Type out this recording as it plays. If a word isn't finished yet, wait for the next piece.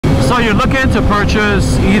you're looking to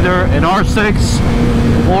purchase either an R6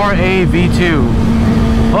 or a V2.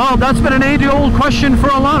 Well, that's been an age-old question for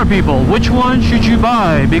a lot of people. Which one should you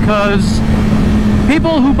buy? Because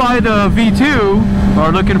people who buy the V2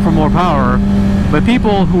 are looking for more power, but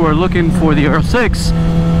people who are looking for the R6,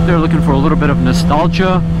 they're looking for a little bit of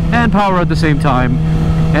nostalgia and power at the same time.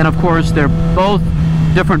 And of course, they're both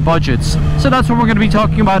different budgets. So that's what we're going to be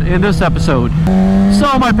talking about in this episode.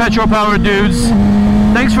 So my petrol-powered dudes,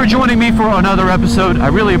 thanks for joining me for another episode. I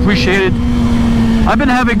really appreciate it. I've been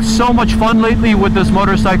having so much fun lately with this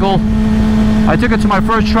motorcycle. I took it to my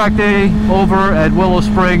first track day over at Willow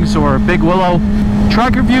Springs, or Big Willow.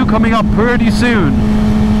 Track review coming up pretty soon.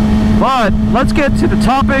 But let's get to the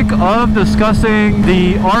topic of discussing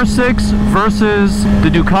the R6 versus the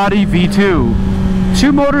Ducati V2.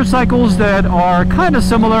 Two motorcycles that are kind of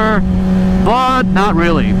similar, but not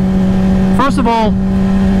really. First of all,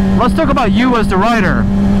 let's talk about you as the rider.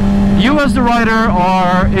 You as the rider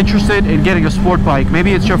are interested in getting a sport bike.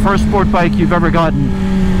 Maybe it's your first sport bike you've ever gotten.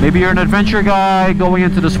 Maybe you're an adventure guy going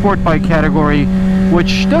into the sport bike category,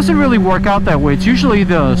 which doesn't really work out that way. It's usually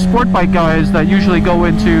the sport bike guys that usually go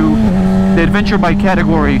into the adventure bike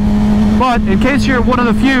category. But in case you're one of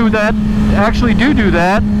the few that actually do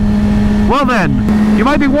that, well then, you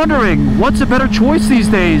might be wondering, what's a better choice these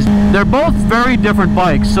days? They're both very different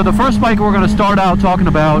bikes. So the first bike we're going to start out talking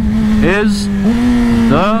about is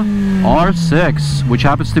the R6, which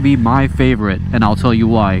happens to be my favorite, and I'll tell you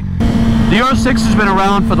why. The R6 has been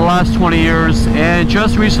around for the last 20 years, and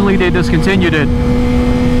just recently they discontinued it.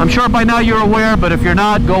 I'm sure by now you're aware, but if you're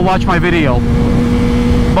not, go watch my video.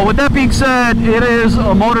 But with that being said, it is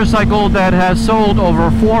a motorcycle that has sold over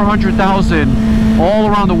 400,000 all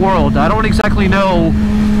around the world. I don't exactly know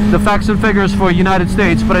the facts and figures for the United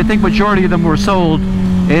States, but I think majority of them were sold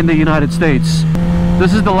in the United States.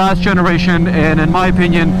 This is the last generation, and in my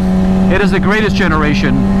opinion, it is the greatest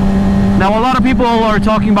generation. Now, a lot of people are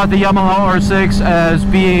talking about the Yamaha R6 as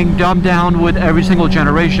being dumbed down with every single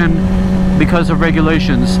generation because of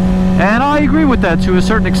regulations. And I agree with that to a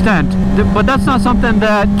certain extent, but that's not something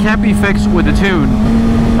that can't be fixed with a tune.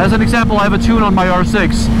 As an example, I have a tune on my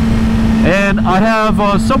R6, and I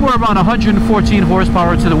have somewhere around 114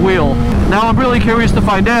 horsepower to the wheel. Now, I'm really curious to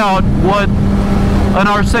find out what an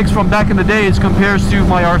R6 from back in the days compares to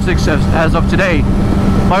my R6 as of today.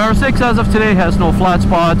 My R6 as of today has no flat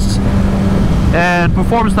spots and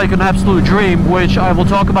performs like an absolute dream, which I will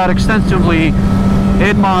talk about extensively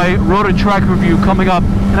in my road and track review coming up.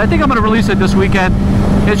 And I think I'm going to release it this weekend.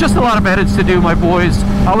 It's just a lot of edits to do, my boys.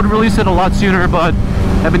 I would release it a lot sooner, but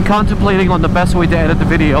I've been contemplating on the best way to edit the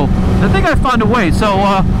video. I think I found a way, so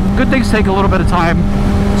good things take a little bit of time.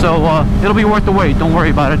 So it'll be worth the wait, don't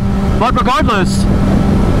worry about it. But regardless,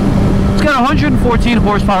 it's got 114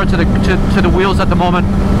 horsepower to the wheels at the moment,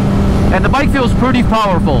 and the bike feels pretty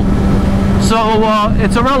powerful. So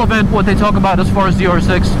it's irrelevant what they talk about as far as the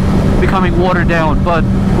R6 becoming watered down, but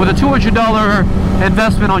with a $200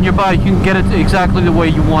 investment on your bike, you can get it exactly the way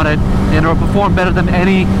you want it, and it'll perform better than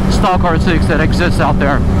any stock R6 that exists out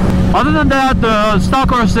there. Other than that, the stock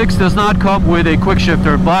R6 does not come with a quick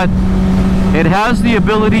shifter, but it has the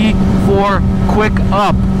ability for quick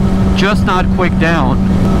up, just not quick down.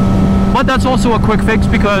 But that's also a quick fix,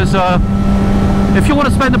 because if you want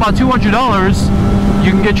to spend about $200, you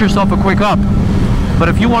can get yourself a quick up. But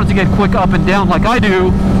if you wanted to get quick up and down like I do,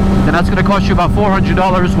 then that's going to cost you about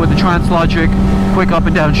 $400 with the Translogic quick up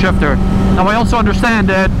and down shifter. Now, I also understand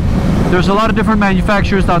that there's a lot of different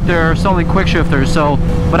manufacturers out there selling quick shifters,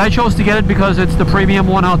 but I chose to get it because it's the premium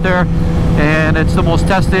one out there, and it's the most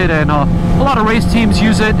tested, and a lot of race teams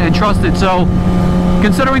use it and trust it. So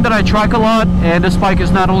considering that I track a lot, and this bike is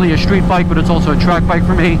not only a street bike, but it's also a track bike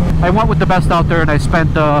for me, I went with the best out there, and I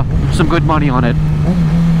spent some good money on it.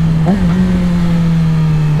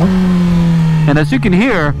 And as you can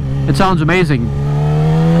hear, it sounds amazing.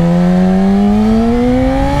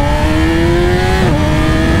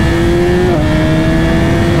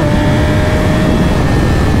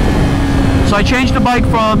 So I changed the bike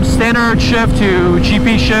from standard shift to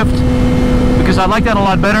GP shift because I like that a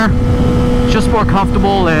lot better. It's just more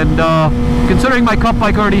comfortable, and considering my cup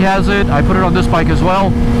bike already has it, I put it on this bike as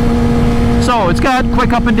well. So it's got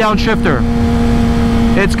quick up and down shifter.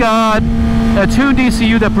 It's got a tuned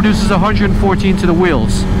ECU that produces 114 to the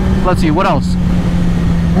wheels. Let's see, what else?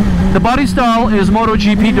 The body style is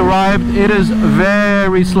MotoGP derived. It is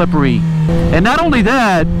very slippery. And not only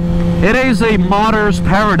that, it is a modder's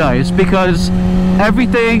paradise, because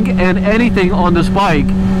everything and anything on this bike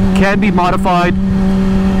can be modified,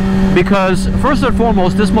 because first and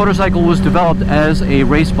foremost, this motorcycle was developed as a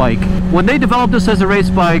race bike. When they developed this as a race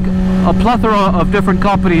bike, a plethora of different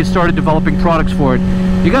companies started developing products for it.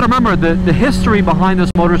 You gotta remember, the history behind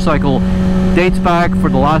this motorcycle dates back for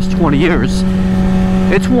the last 20 years.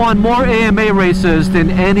 It's won more AMA races than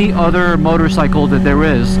any other motorcycle that there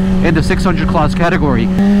is in the 600 class category.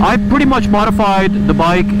 I pretty much modified the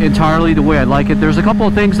bike entirely the way I like it. There's a couple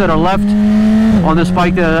of things that are left on this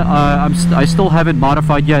bike that I still haven't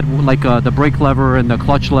modified yet, like the brake lever and the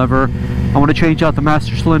clutch lever. I want to change out the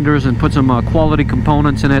master cylinders and put some quality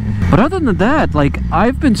components in it. But other than that, like,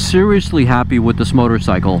 I've been seriously happy with this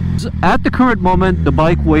motorcycle. At the current moment, the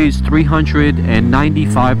bike weighs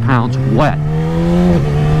 395 pounds wet.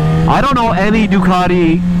 I don't know any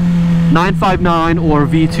Ducati 959 or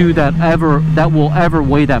V2 that will ever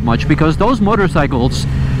weigh that much, because those motorcycles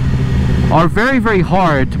are very, very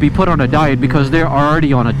hard to be put on a diet because they're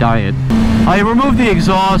already on a diet. I removed the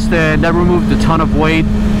exhaust, and that removed a ton of weight.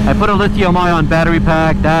 I put a lithium-ion battery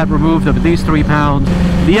pack, that removed at least 3 pounds.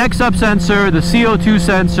 The XF sensor, the CO2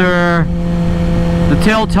 sensor, the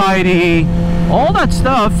tail tidy, all that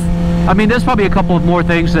stuff. I mean, there's probably a couple of more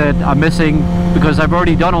things that I'm missing because I've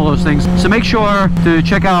already done all those things. So make sure to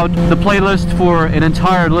check out the playlist for an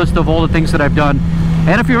entire list of all the things that I've done.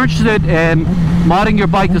 And if you're interested in modding your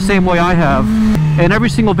bike the same way I have, in every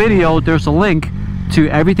single video there's a link to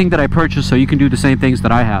everything that I purchased, so you can do the same things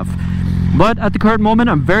that I have. But at the current moment,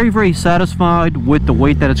 I'm very, very satisfied with the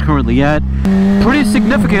weight that it's currently at. Pretty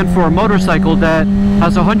significant for a motorcycle that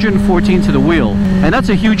has 114 to the wheel, and that's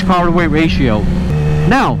a huge power to weight ratio.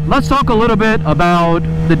 Now, let's talk a little bit about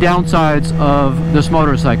the downsides of this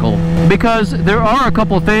motorcycle, because there are a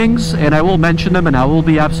couple things, and I will mention them, and I will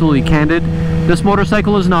be absolutely candid. This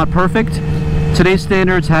motorcycle is not perfect. Today's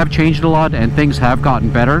standards have changed a lot and things have gotten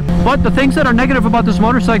better. But the things that are negative about this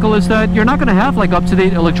motorcycle is that you're not going to have like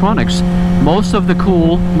up-to-date electronics. Most of the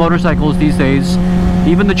cool motorcycles these days,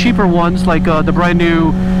 even the cheaper ones like the brand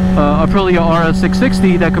new Aprilia RS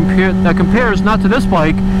 660 that compares not to this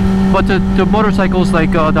bike, but to motorcycles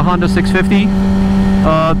like the Honda 650.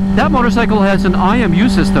 That motorcycle has an IMU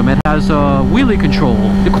system. It has wheelie control,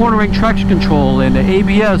 the cornering traction control, and the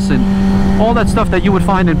ABS, and all that stuff that you would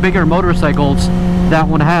find in bigger motorcycles. That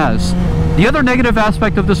one has. The other negative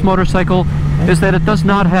aspect of this motorcycle is that it does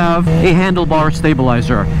not have a handlebar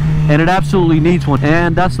stabilizer, and it absolutely needs one,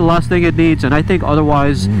 and that's the last thing it needs. And I think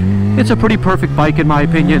otherwise it's a pretty perfect bike in my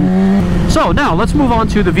opinion. So now let's move on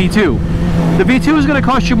to the V2. The V2 is going to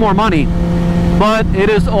cost you more money, but it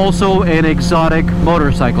is also an exotic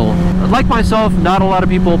motorcycle. Like myself, not a lot of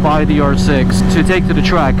people buy the R6 to take to the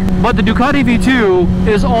track. But the Ducati V2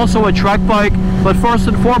 is also a track bike, but first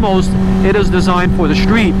and foremost, it is designed for the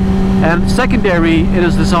street. And secondary, it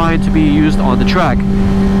is designed to be used on the track.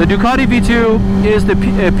 The Ducati V2 is the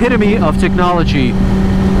epitome of technology.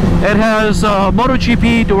 It has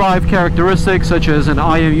MotoGP derived characteristics such as an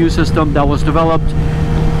IMU system that was developed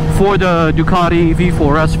for the Ducati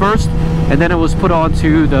V4S first, and then it was put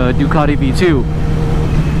onto the Ducati V2.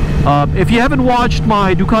 If you haven't watched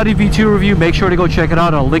my Ducati V2 review, make sure to go check it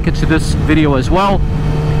out. I'll link it to this video as well.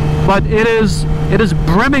 But it is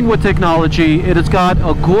brimming with technology. It has got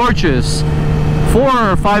a gorgeous 4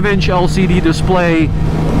 or 5-inch LCD display.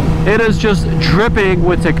 It is just dripping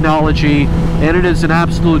with technology, and it is an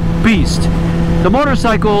absolute beast. The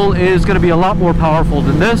motorcycle is going to be a lot more powerful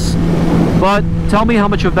than this, but tell me how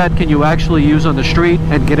much of that can you actually use on the street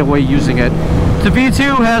and get away using it. The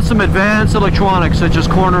V2 has some advanced electronics such as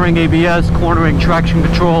cornering ABS, cornering traction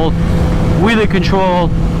control, wheelie control.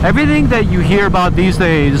 Everything that you hear about these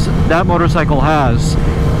days, that motorcycle has.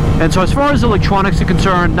 And so as far as electronics are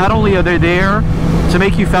concerned, not only are they there to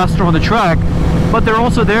make you faster on the track, but they're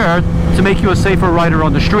also there to make you a safer rider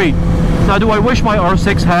on the street. Now, do I wish my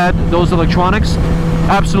R6 had those electronics?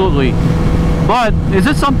 Absolutely. But is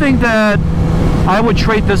it something that I would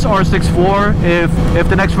trade this R6 for if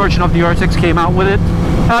the next version of the R6 came out with it?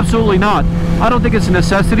 Absolutely not. I don't think it's a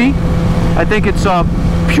necessity. I think it's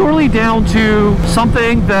purely down to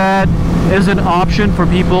something that is an option for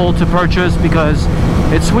people to purchase because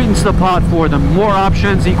it sweetens the pot for them. More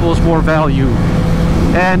options equals more value.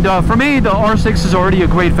 And for me, the R6 is already a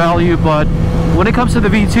great value, but when it comes to the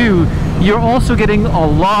V2, you're also getting a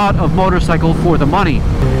lot of motorcycle for the money.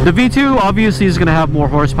 The V2 obviously is going to have more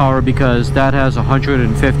horsepower because that has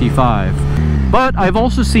 155. But I've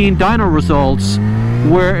also seen dyno results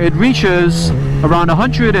where it reaches around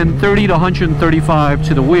 130 to 135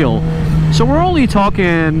 to the wheel. So we're only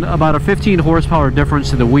talking about a 15 horsepower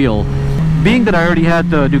difference to the wheel. Being that I already had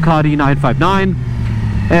the Ducati 959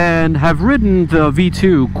 and have ridden the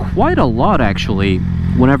V2 quite a lot actually,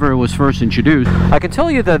 whenever it was first introduced. I can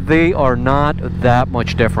tell you that they are not that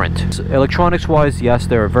much different. Electronics wise, yes,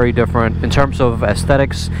 they're very different. In terms of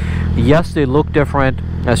aesthetics, yes, they look different.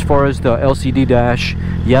 As far as the LCD dash,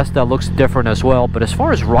 yes, that looks different as well. But as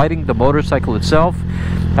far as riding the motorcycle itself,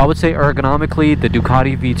 I would say ergonomically the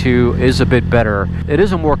Ducati V2 is a bit better. It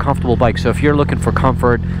is a more comfortable bike, so if you're looking for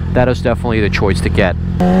comfort, that is definitely the choice to get.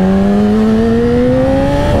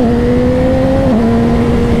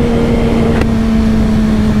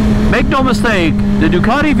 Make no mistake, the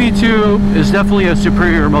Ducati V2 is definitely a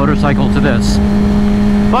superior motorcycle to this.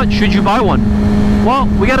 But should you buy one? Well,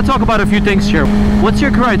 we got to talk about a few things here. What's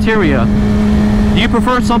your criteria? Do you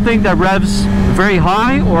prefer something that revs very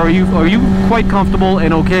high, or are you quite comfortable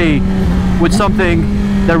and okay with something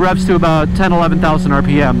that revs to about 10-11,000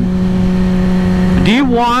 RPM? Do you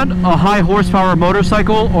want a high horsepower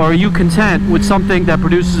motorcycle, or are you content with something that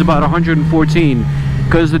produces about 114?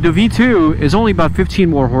 Because the V2 is only about 15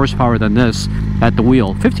 more horsepower than this at the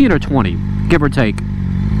wheel. 15 or 20, give or take.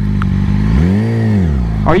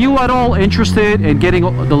 Are you at all interested in getting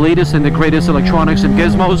the latest and the greatest electronics and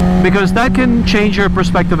gizmos? Because that can change your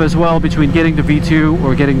perspective as well between getting the V2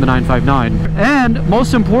 or getting the 959. And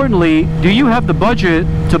most importantly, do you have the budget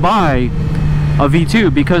to buy a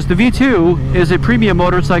V2? Because the V2 is a premium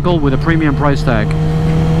motorcycle with a premium price tag.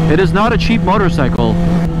 It is not a cheap motorcycle.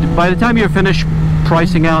 By the time you're finished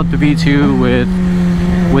pricing out the V2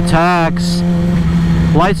 with tax,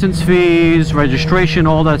 license fees, registration,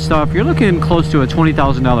 all that stuff, you're looking close to a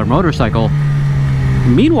 $20,000 motorcycle.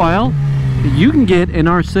 Meanwhile, you can get an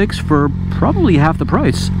R6 for probably half the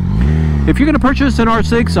price. If you're going to purchase an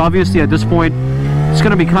R6, obviously at this point it's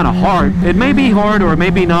going to be kind of hard. It may be hard or it may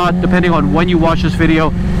be not, depending on when you watch this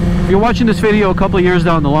video. If you're watching this video a couple of years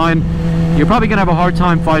down the line, you're probably going to have a hard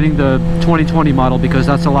time finding the 2020 model, because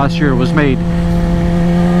that's the last year it was made.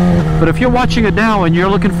 But if you're watching it now and you're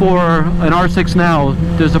looking for an R6 now,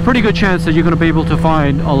 there's a pretty good chance that you're going to be able to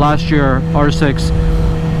find a last year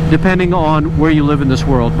R6, depending on where you live in this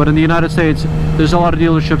world. But in the United States, there's a lot of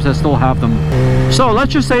dealerships that still have them. So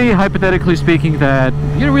let's just say, hypothetically speaking, that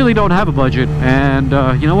you really don't have a budget, and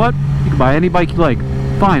you know what? You can buy any bike you like.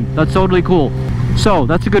 Fine, that's totally cool. So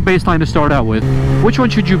that's a good baseline to start out with. Which one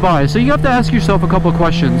should you buy? So you have to ask yourself a couple of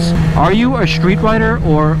questions. Are you a street rider,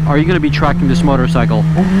 or are you going to be tracking this motorcycle?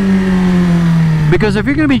 Because if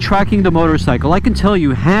you're going to be tracking the motorcycle, I can tell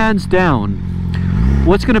you hands down,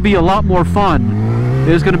 what's going to be a lot more fun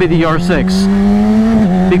is going to be the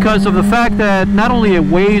R6. Because of the fact that not only it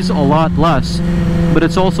weighs a lot less, but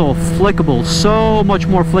it's also flickable, so much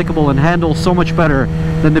more flickable, and handles so much better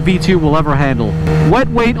than the V2 will ever handle. Wet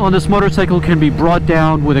weight on this motorcycle can be brought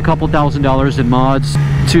down with a couple $1,000s in mods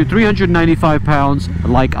to 395 pounds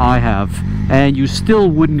like I have, and you still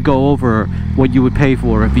wouldn't go over what you would pay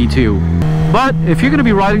for a V2. But if you're going to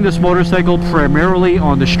be riding this motorcycle primarily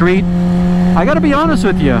on the street, I gotta be honest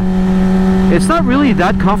with you, it's not really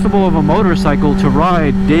that comfortable of a motorcycle to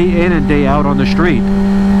ride day in and day out on the street.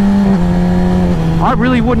 I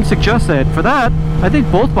really wouldn't suggest that. For that, I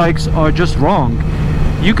think both bikes are just wrong.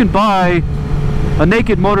 You can buy a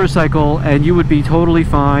naked motorcycle and you would be totally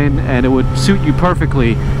fine and it would suit you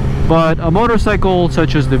perfectly. But a motorcycle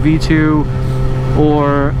such as the V2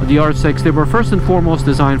 or the R6, they were first and foremost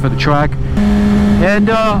designed for the track.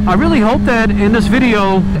 And I really hope that in this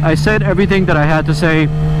video I said everything that I had to say.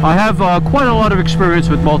 I have quite a lot of experience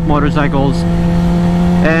with both motorcycles,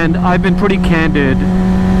 and I've been pretty candid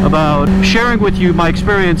about sharing with you my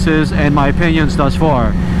experiences and my opinions thus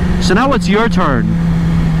far. So now it's your turn.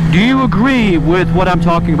 Do you agree with what I'm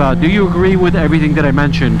talking about? Do you agree with everything that I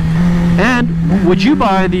mentioned? And would you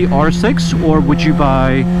buy the R6 or would you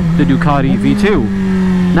buy the Ducati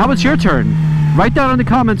V2? Now it's your turn. Write down in the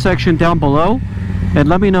comment section down below and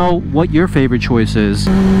let me know what your favorite choice is.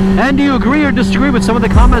 And do you agree or disagree with some of the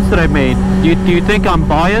comments that I've made? Do you think I'm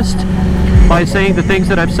biased by saying the things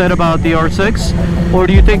that I've said about the R6? Or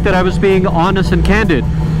do you think that I was being honest and candid?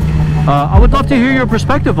 I would love to hear your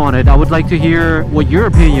perspective on it. I would like to hear what your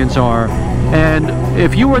opinions are. And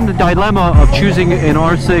if you were in the dilemma of choosing an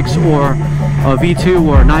R6 or a V2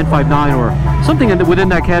 or a 959 or something within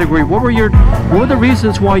that category, what were the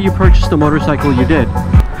reasons why you purchased the motorcycle you did?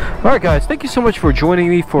 Alright guys, thank you so much for joining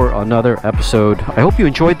me for another episode. I hope you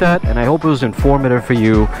enjoyed that, and I hope it was informative for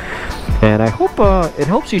you, and I hope it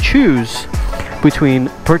helps you choose between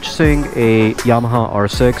purchasing a Yamaha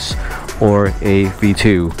R6 or a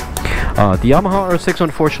V2. The Yamaha R6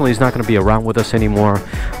 unfortunately is not going to be around with us anymore,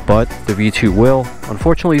 but the V2 will.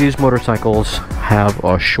 Unfortunately, these motorcycles have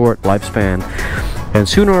a short lifespan, and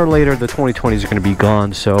sooner or later the 2020s are going to be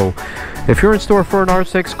gone. So if you're in store for an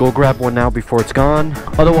R6, go grab one now before it's gone.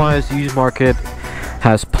 Otherwise, the used market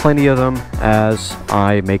has plenty of them as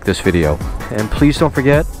I make this video. And please don't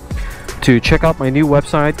forget to check out my new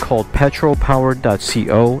website called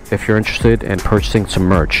petrolpowered.co if you're interested in purchasing some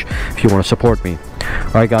merch, if you want to support me.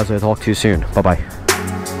 Alright guys, I'll talk to you soon. Bye bye.